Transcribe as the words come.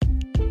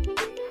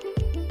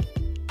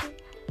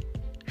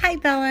Hi,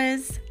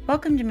 Bellas.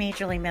 Welcome to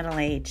Majorly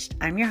Middle-Aged.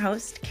 I'm your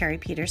host, Carrie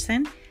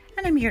Peterson,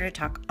 and I'm here to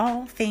talk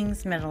all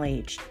things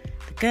middle-aged,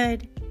 the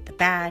good, the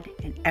bad,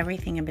 and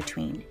everything in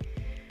between.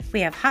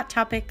 We have hot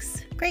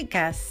topics, great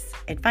guests,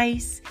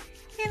 advice,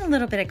 and a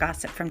little bit of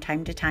gossip from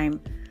time to time,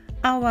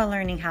 all while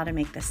learning how to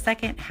make the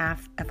second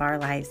half of our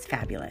lives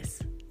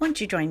fabulous. Won't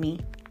you join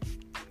me?